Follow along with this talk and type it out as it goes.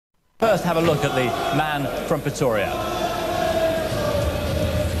First, have a look at the man from Pretoria.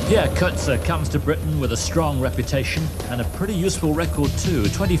 Pierre Coetzer comes to Britain with a strong reputation and a pretty useful record too.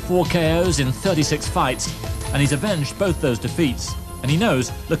 24 KOs in 36 fights, and he's avenged both those defeats. And he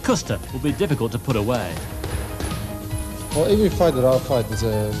knows Lakusta will be difficult to put away. Well, every fight that I fight is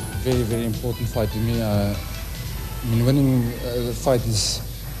a very, very important fight to me. I mean, winning the fight is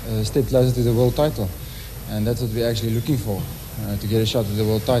a step closer to the world title, and that's what we're actually looking for, to get a shot at the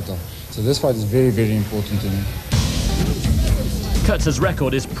world title. So this fight is very, very important to me. Coetzer's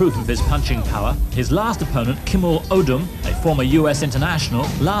record is proof of his punching power. His last opponent, Kimmel Odum, a former US international,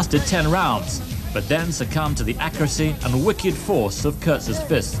 lasted 10 rounds, but then succumbed to the accuracy and wicked force of Coetzer's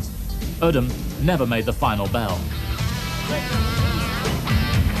fists. Odum never made the final bell.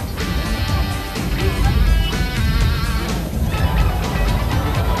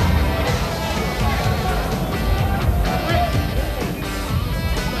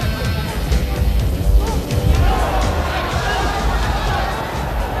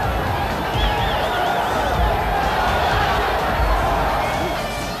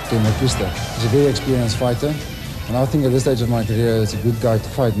 Lakusta. He's a very experienced fighter, and I think at this stage of my career it's a good guy to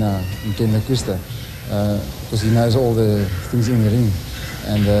fight now in Lakusta, because he knows all the things in the ring,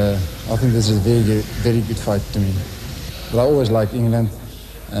 and I think this is a very, very good fight to me. But I always like England,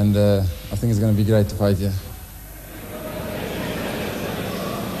 and I think it's going to be great to fight here.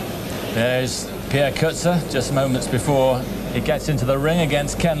 There's Pierre Coetzer just moments before he gets into the ring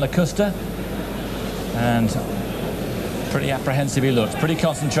against Ken Lakusta, and pretty apprehensive he looks, pretty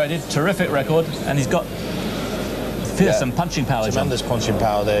concentrated, terrific record, and he's got fearsome punching power. Tremendous punching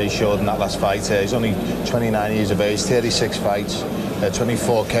power there he showed in that last fight. He's only 29 years of age, 36 fights,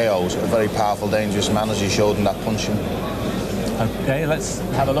 24 KOs, a very powerful, dangerous man as he showed in that punching. Okay, let's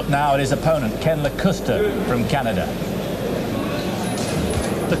have a look now at his opponent, Ken Lakusta from Canada.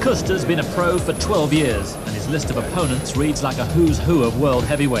 Lakusta's been a pro for 12 years, and his list of opponents reads like a who's who of world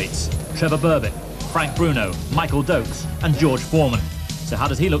heavyweights. Trevor Berbick, Frank Bruno, Michael Dokes and George Foreman. So how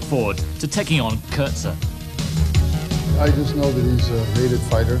does he look forward to taking on Coetzer? I just know that he's a rated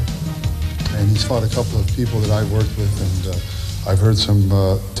fighter, and he's fought a couple of people that I've worked with, and I've heard some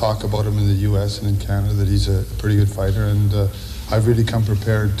talk about him in the US and in Canada, that he's a pretty good fighter, and I've really come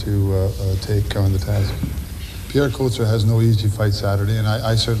prepared to take on the task. Pierre Coetzer has no easy fight Saturday, and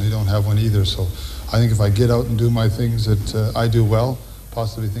I certainly don't have one either, so I think if I get out and do my things that I do well,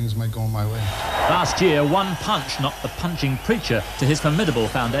 possibly things might go my way. Last year, one punch knocked the punching preacher to his formidable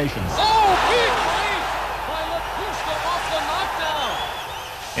foundations. Oh, big lead by Lakusta off the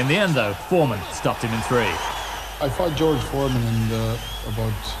knockdown. In the end, though, Foreman stopped him in 3. I fought George Foreman in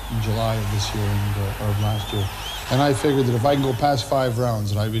July of this year, or of last year, and I figured that if I can go past 5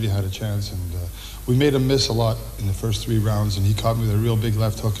 rounds, that I really had a chance. And we made him miss a lot in the first 3 rounds, and he caught me with a real big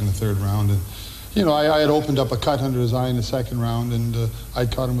left hook in the 3rd round. And you know, I had opened up a cut under his eye in the 2nd round, and I'd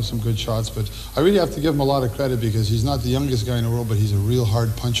caught him with some good shots. But I really have to give him a lot of credit, because he's not the youngest guy in the world, but he's a real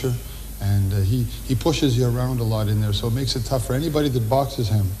hard puncher, and he pushes you around a lot in there, so it makes it tough for anybody that boxes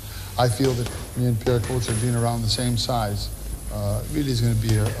him. I feel that me and Pierre Coetzer being around the same size really is going to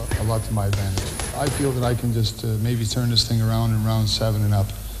be a lot to my advantage. I feel that I can just maybe turn this thing around in round 7 and up,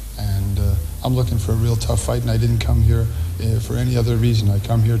 and I'm looking for a real tough fight, and I didn't come here for any other reason. I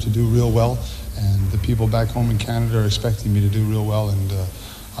come here to do real well, and the people back home in Canada are expecting me to do real well, and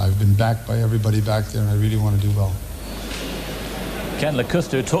I've been backed by everybody back there, and I really want to do well. Ken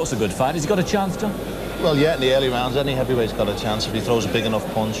Lakusta, who talks a good fight, has he got a chance to? Well, yeah, in the early rounds, any heavyweight's got a chance if he throws a big enough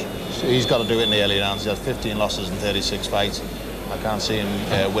punch. So he's got to do it in the early rounds. He has 15 losses in 36 fights. I can't see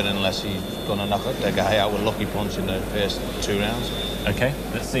him winning unless he's going to knock the guy out with a lucky punch in the first 2 rounds. Okay,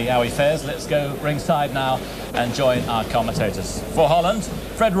 let's see how he fares. Let's go ringside now and join our commentators. For Holland,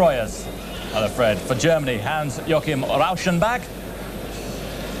 Fred Royers. Hello, Fred. For Germany, Hans-Joachim Rauschenbach.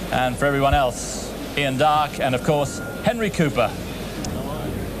 And for everyone else, Ian Dark, and of course, Henry Cooper.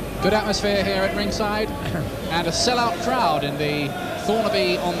 Good atmosphere here at ringside, and a sellout crowd in the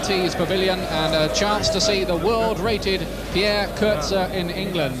Thornaby on Tees Pavilion, and a chance to see the world-rated Pierre Coetzer in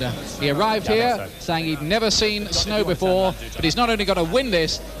England. He arrived here saying he'd never seen snow before, but he's not only got to win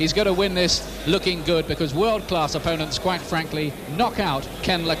this, he's got to win this looking good, because world-class opponents, quite frankly, knock out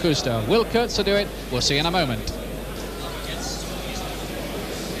Ken Lakusta. Will Coetzer do it? We'll see in a moment.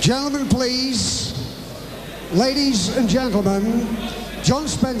 Gentlemen, please. Ladies and gentlemen, John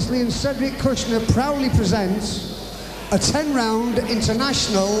Spenceley and Cedric Kushner proudly present a 10-round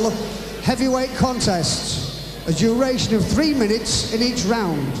international heavyweight contest, a duration of 3 minutes in each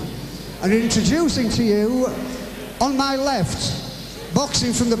round. And introducing to you, on my left,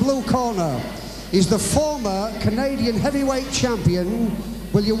 boxing from the blue corner, is the former Canadian heavyweight champion,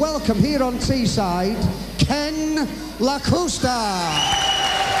 will you welcome here on Teesside, Ken Lakusta.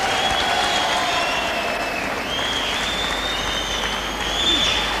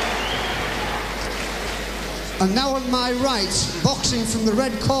 And now on my right, boxing from the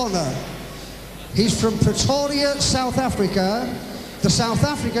red corner, he's from Pretoria, South Africa, the South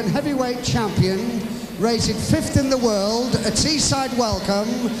African heavyweight champion, rated 5th in the world. A Teesside welcome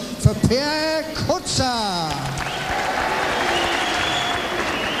for Pierre Coetzer.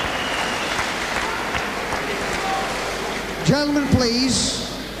 Gentlemen,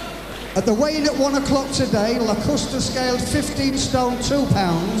 please. At the weigh-in at 1 o'clock today, Lakusta scaled 15 stone 2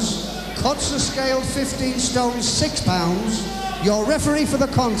 pounds. Coetzer scaled 15 stone 6 pounds. Your referee for the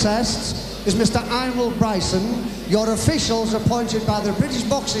contest is Mr. Arnold Bryson. Your officials appointed by the British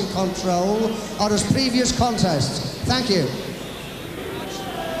Boxing Control are as previous contests. Thank you.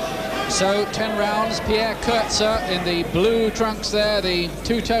 So 10 rounds, Pierre Coetzer in the blue trunks there, the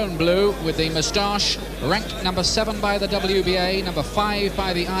two-tone blue with the moustache, ranked number 7 by the WBA, number 5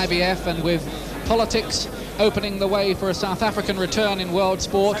 by the IBF, and with politics opening the way for a South African return in world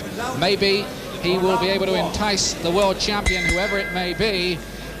sport. Maybe he will be able to entice the world champion, whoever it may be,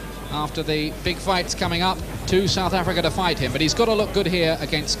 after the big fights coming up, to South Africa to fight him. But he's got to look good here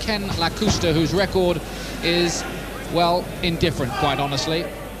against Ken Lakusta, whose record is, well, indifferent, quite honestly.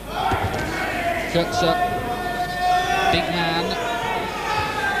 Coetzer, big man,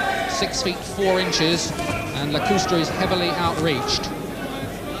 6 feet 4 inches, and Lakusta is heavily outreached.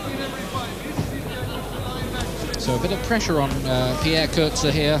 So a bit of pressure on Pierre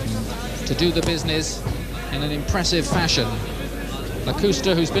Coetzer here to do the business in an impressive fashion.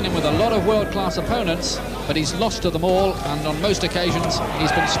 Lakusta, who's been in with a lot of world-class opponents, but he's lost to them all, and on most occasions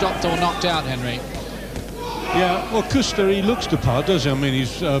he's been stopped or knocked out, Henry. Yeah, well, Coetzer, he looks the part, doesn't he? I mean,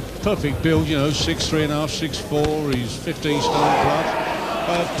 he's perfect build, you know, 6'3½", 6'4", he's 15 stone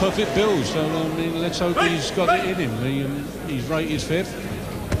plus. Perfect build, so I mean, let's hope he's got it in him. He's rated 5th.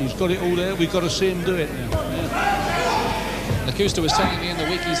 He's got it all there. We've got to see him do it now. Yeah. Lakusta was telling me in the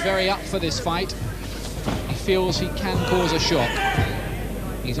week he's very up for this fight. He feels he can cause a shock.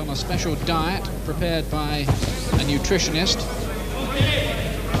 He's on a special diet prepared by a nutritionist.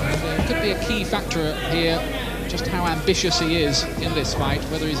 And, could be a key factor here, just how ambitious he is in this fight,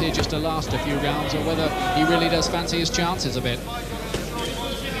 whether he's here just to last a few rounds or whether he really does fancy his chances a bit.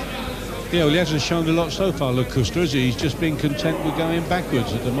 Yeah, well, he hasn't shown a lot so far, Lakusta, has he? He's just been content with going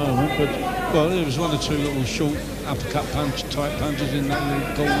backwards at the moment. But, well, there was 1 or 2 little short uppercut type punches in that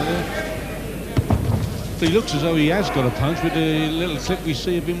little corner there. But he looks as though he has got a punch with the little clip we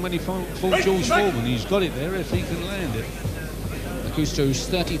see of him when he fought George Foreman. He's got it there if he can land it. Lakusta, who's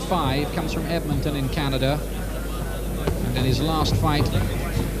 35, comes from Edmonton in Canada. And in his last fight,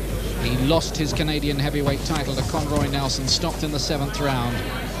 he lost his Canadian heavyweight title to Conroy Nelson, stopped in the 7th round.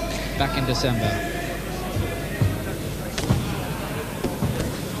 Back in December.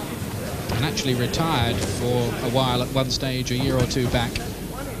 And actually retired for a while at one stage a year or 2 back.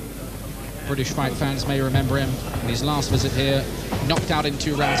 British fight fans may remember him in his last visit here, knocked out in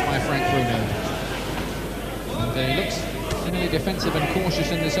 2 rounds by Frank Bruno. And he looks seemingly defensive and cautious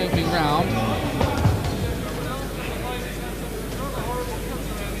in this opening round.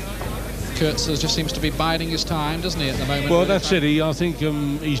 Coetzer just seems to be biding his time, doesn't he, at the moment? Well, that's it. I think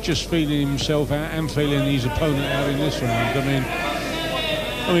he's just feeling himself out and feeling his opponent out in this round.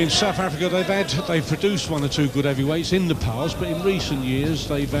 I mean, South Africa, they've produced 1 or 2 good heavyweights in the past, but in recent years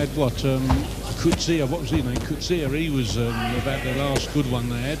they've had what Coetzer, what was his name? Coetzer. He was about the last good one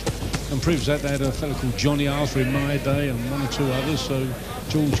they had, and proves that they had a fellow called Johnny Arthur in my day and 1 or 2 others. So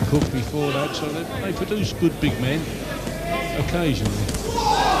George Cook before that. So they produce good big men occasionally.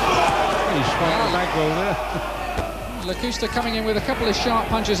 He's fighting a back roll there. Lakusta coming in with a couple of sharp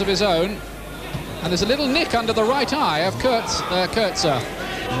punches of his own. And there's a little nick under the right eye of Coetzer.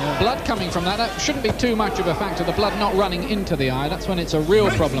 Yeah. Blood coming from that. That shouldn't be too much of a factor, the blood not running into the eye. That's when it's a real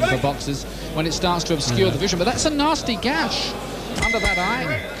problem for boxers, when it starts to obscure the vision. But that's a nasty gash under that eye.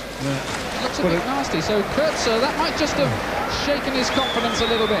 Yeah. It looks a bit nasty. So Coetzer, that might just have shaken his confidence a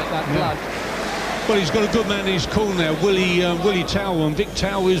little bit, that blood. Well, he's got a good man in his corner now, Willie Tao, and Vic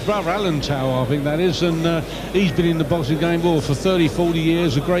Tao, his brother, Alan Tao, I think that is, and he's been in the boxing game for 30, 40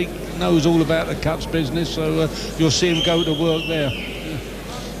 years, knows all about the cuts business, so you'll see him go to work there.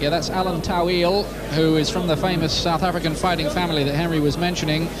 Yeah, that's Alan Tao-eel, who is from the famous South African fighting family that Henry was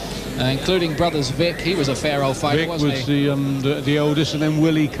mentioning, including brothers Vic. He was a fair old fighter, wasn't he? Vic was the oldest, and then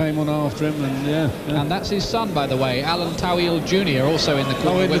Willie came on after him, and yeah. And that's his son, by the way, Alan Tao-eel Jr., also in the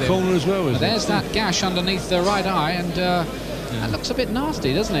corner with him. Oh, in the corner as well, There's that gash underneath the right eye, and that looks a bit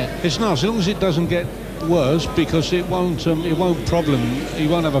nasty, doesn't it? It's nasty, as long as it doesn't get worse because it won't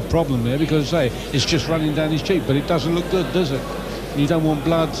have a problem there because say it's just running down his cheek, but it doesn't look good, does it? You don't want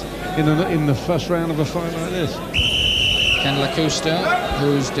blood in the first round of a fight like this. Ken Lakusta,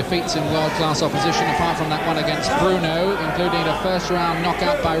 whose defeats in world-class opposition, apart from that one against Bruno, including a first-round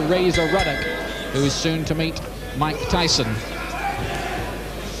knockout by Razor Ruddock, who is soon to meet Mike Tyson.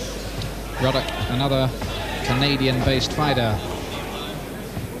 Ruddock, another Canadian-based fighter.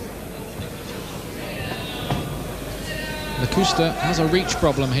 Lakusta has a reach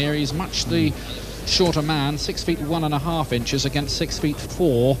problem here. He's much the shorter man, 6 feet 1.5 inches against 6 feet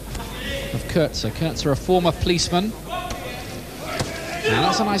 4 of Coetzer. Coetzer, a former policeman. And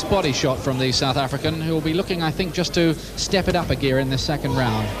that's a nice body shot from the South African, who will be looking, I think, just to step it up a gear in this second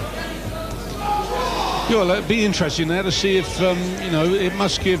round. Yeah, well, it'd be interesting now to see if, you know, it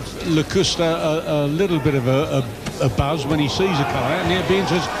must give Lakusta a little bit of a buzz when he sees a car, and it'd be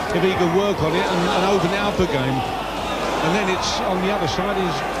interesting if he can work on it and open it up again. And then it's on the other side,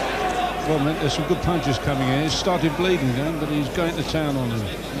 well, there's some good punches coming in. He's started bleeding again, but he's going to town on them.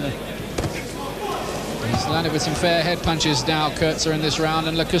 Yeah. He's landed with some fair head punches now, Coetzer, in this round,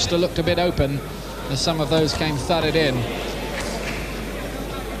 and Lakusta looked a bit open as some of those came thudded in.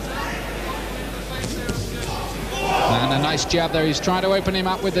 And a nice jab there. He's trying to open him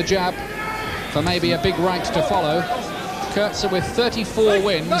up with the jab for maybe a big right to follow. Coetzer with 34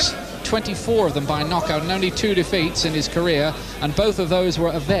 wins, 24 of them by knockout, and only 2 defeats in his career, and both of those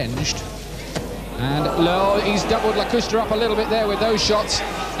were avenged. And he's doubled Lakusta up a little bit there with those shots,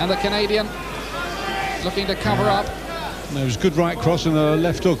 and the Canadian looking to cover up. There was a good right cross and a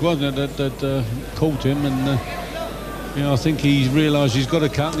left hook, wasn't it, that caught him, and you know, I think he realised he's got a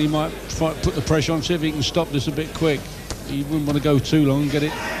cut and he might put the pressure on, see if he can stop this a bit quick. He wouldn't want to go too long and get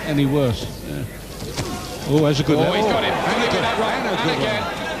it any worse. Yeah. Oh, that's a good... Oh, he's got him. And again.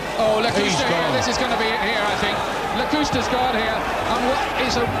 Oh, Lakusta here. This is going to be it here, I think. Lakusta's gone here. And what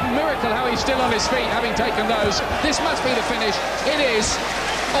is a miracle how he's still on his feet, having taken those. This must be the finish. It is.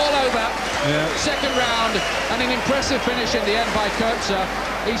 All over. Yeah. Second round, and an impressive finish in the end by Coetzer.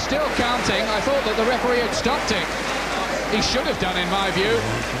 He's still counting. I thought that the referee had stopped it. He should have done, in my view.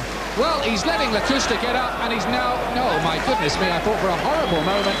 Well, he's letting Lakusta get up, and he's now... No, my goodness me, I thought for a horrible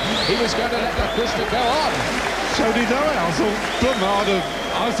moment he was going to let Lakusta go on. So did I.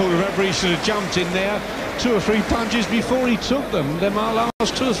 I thought the referee should have jumped in there 2 or 3 punches before he took them. Them are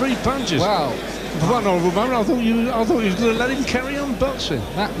last 2 or 3 punches. Wow. One horrible moment, I thought you was going to let him carry on boxing.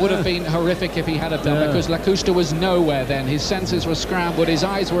 That would have been horrific if he had have done, because Lakusta was nowhere then. His senses were scrambled, his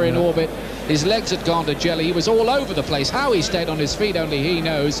eyes were in orbit, his legs had gone to jelly, he was all over the place. How he stayed on his feet, only he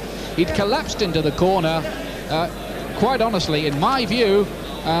knows. He'd collapsed into the corner. Quite honestly, in my view,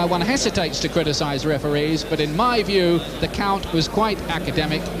 one hesitates to criticise referees, but in my view, the count was quite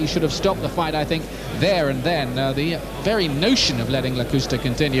academic. He should have stopped the fight, I think, there and then. The very notion of letting Lakusta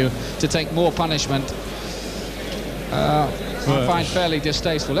continue to take more punishment I find fairly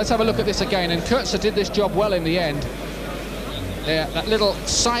distasteful. Let's have a look at this again, and Coetzer did this job well in the end. There, that little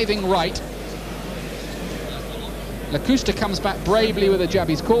scything right. Lakusta comes back bravely with a jab.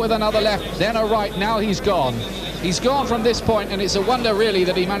 He's caught with another left, then a right. Now he's gone. He's gone from this point, and it's a wonder really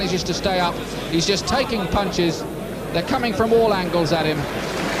that he manages to stay up. He's just taking punches. They're coming from all angles at him.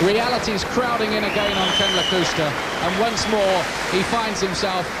 Reality's crowding in again on Ken Lakusta, and once more he finds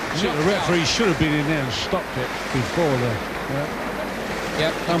himself. The referee should have been in there and stopped it before the.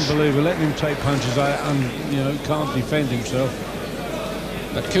 Yep. Unbelievable, letting him take punches out and, you know, can't defend himself.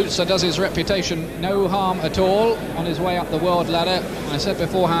 But Coetzer does his reputation no harm at all on his way up the world ladder. I said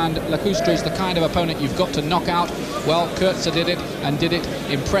beforehand, Lakusta is the kind of opponent you've got to knock out. Well, Coetzer did it, and did it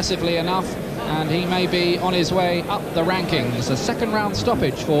impressively enough, and he may be on his way up the rankings. A second round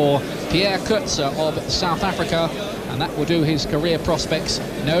stoppage for Pierre Coetzer of South Africa, and that will do his career prospects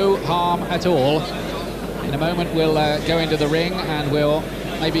no harm at all. In a moment we'll go into the ring and we'll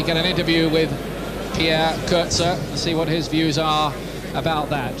maybe get an interview with Pierre Coetzer and see what his views are about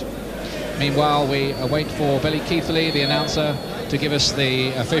that. Meanwhile, we await for Billy Keithley, the announcer, to give us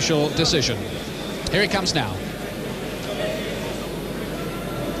the official decision. Here he comes now.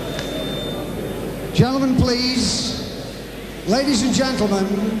 Gentlemen, please. Ladies and gentlemen,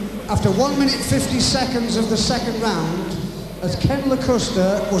 after 1 minute 50 seconds of the second round, as Ken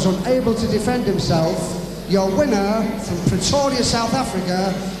Lakusta was unable to defend himself, your winner from Pretoria, South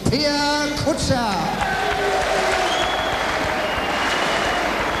Africa, Pierre Coetzer.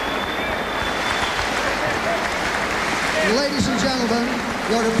 Ladies and gentlemen,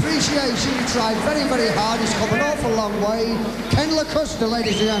 your appreciation, you tried very, very hard, he's come an awful long way. Ken Lakusta,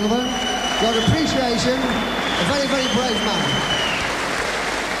 ladies and gentlemen, your appreciation, a very, very brave man.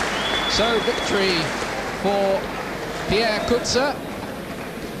 So victory for Pierre Coetzer.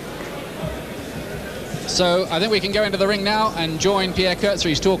 So I think we can go into the ring now and join Pierre Coetzer.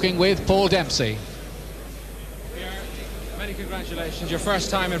 He's talking with Paul Dempsey. Pierre, many congratulations. Your first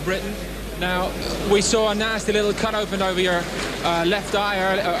time in Britain. Now, we saw a nasty little cut open over your left eye,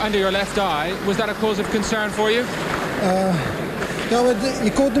 or under your left eye. Was that a cause of concern for you? Yeah, but he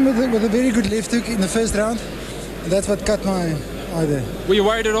caught him with a very good left hook in the first round. And that's what cut my eye there. Were you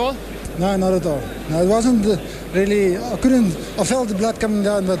worried at all? No, not at all. No, it wasn't really. I felt the blood coming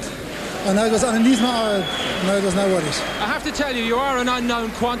down, but I know it was underneath my eye. No, there was no worries. I have to tell you, you are an unknown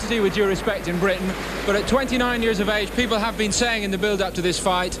quantity with due respect in Britain, but at 29 years of age, people have been saying in the build-up to this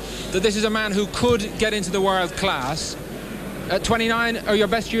fight that this is a man who could get into the world class. At 29, are your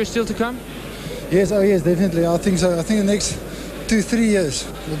best years still to come? Yes, oh yes, definitely. I think so. I think the next 2-3 years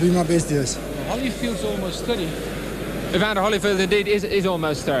will be my best years. Holyfield's almost 30. Evander Holyfield indeed is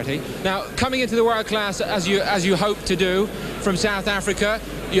almost 30. Now, coming into the world class as you hope to do from South Africa,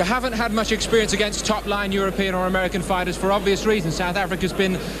 you haven't had much experience against top-line European or American fighters for obvious reasons. South Africa's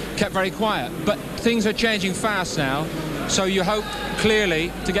been kept very quiet, but things are changing fast now. So you hope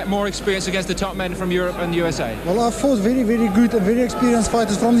clearly to get more experience against the top men from Europe and the USA. Well, I've fought very, very good and very experienced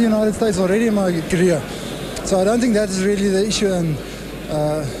fighters from the United States already in my career. So I don't think that is really the issue. And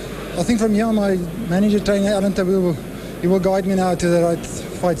I think from here, my manager, trainer, Alan Tabu, he will guide me now to the right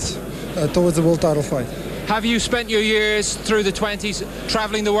fights towards the world title fight. Have you spent your years through the 20s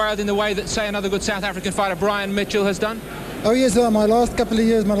travelling the world in the way that, say, another good South African fighter, Brian Mitchell, has done? Oh yes, my last couple of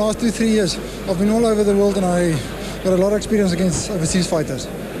years, my last 2-3 years, I've been all over the world and I got a lot of experience against overseas fighters.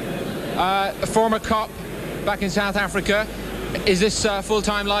 A former cop back in South Africa. Is this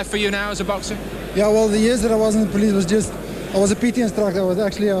full-time life for you now as a boxer? Yeah, well, the years that I was in the police was just, I was a PT instructor. I was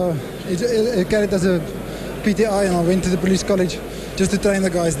actually carried as a PTI, and I went to the police college just to train the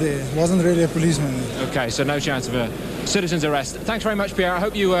guys there. Wasn't really a policeman. Okay, so no chance of a citizen's arrest. Thanks very much, Pierre. I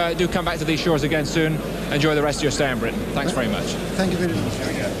hope you do come back to these shores again soon. Enjoy the rest of your stay in Britain. Thanks very much. Thank you very much. There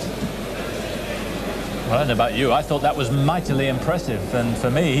we go. Well, I don't know about you. I thought that was mightily impressive. And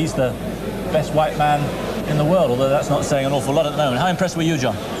for me, he's the best white man in the world, although that's not saying an awful lot at the moment. How impressed were you,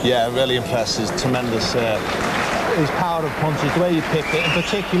 John? Yeah, really impressed. It's tremendous. His power of punches, the way he picked it, and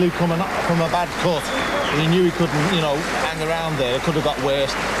particularly coming up from a bad cut. He knew he couldn't, hang around there. It could have got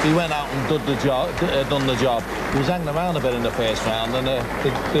worse. He went out and done the job. He was hanging around a bit in the first round, and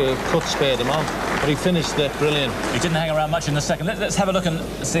the cut spared him on. But he finished it brilliant. He didn't hang around much in the second. Let's have a look and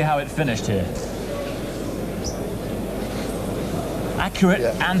see how it finished here. Accurate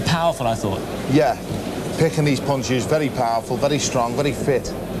and powerful, I thought. Yeah, picking these punches, very powerful, very strong, very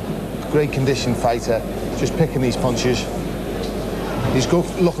fit. Great conditioned fighter, just picking these punches. He's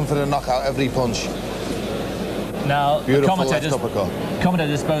looking for the knockout every punch. Now, the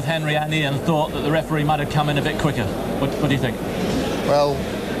commentators, both Henry and Ian, thought that the referee might have come in a bit quicker. What do you think? Well,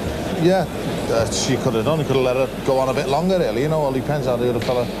 yeah, she could have done. He could have let it go on a bit longer, really. All depends how the other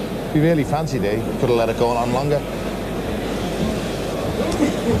fella, if he really fancied it, he could have let it go on longer.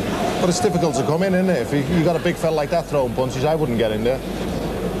 But it's difficult to come in, isn't it? If you got a big fella like that throwing punches, I wouldn't get in there.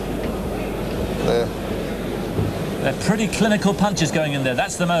 They're pretty clinical punches going in there.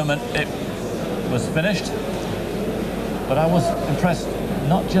 That's the moment it was finished. But I was impressed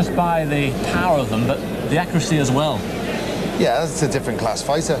not just by the power of them, but the accuracy as well. Yeah, that's a different class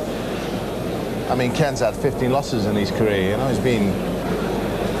fighter. I mean, Ken's had 15 losses in his career, He's been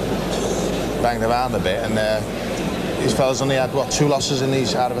banged around a bit, and these fellas only had, 2 losses in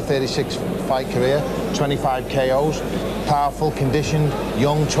these out of a 36-fight career, 25 KOs, powerful, conditioned,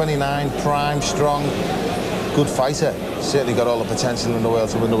 young, 29, prime, strong, good fighter. Certainly got all the potential in the world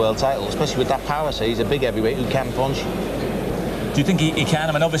to win the world title, especially with that power. So he's a big heavyweight who can punch. Do you think he can?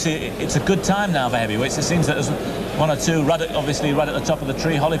 I mean, obviously, it's a good time now for heavyweights. It seems that there's 1 or 2, obviously right at the top of the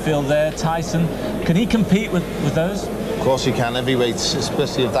tree. Holyfield there, Tyson. Can he compete with those? Of course he can. Heavyweights,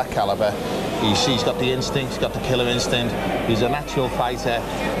 especially of that caliber, he's got the instinct, he's got the killer instinct. He's a natural fighter.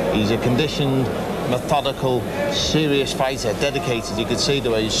 He's a conditioned, methodical, serious fighter, dedicated. You could see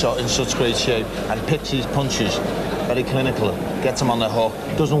the way he's in such great shape and picks his punches very clinical, gets him on the hook,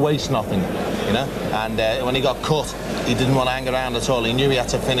 doesn't waste nothing, And when he got cut, he didn't want to hang around at all. He knew he had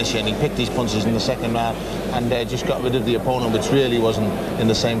to finish it, and he picked his punches in the second round and just got rid of the opponent, which really wasn't in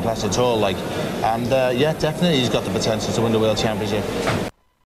the same class at all. And yeah, definitely he's got the potential to win the World Championship.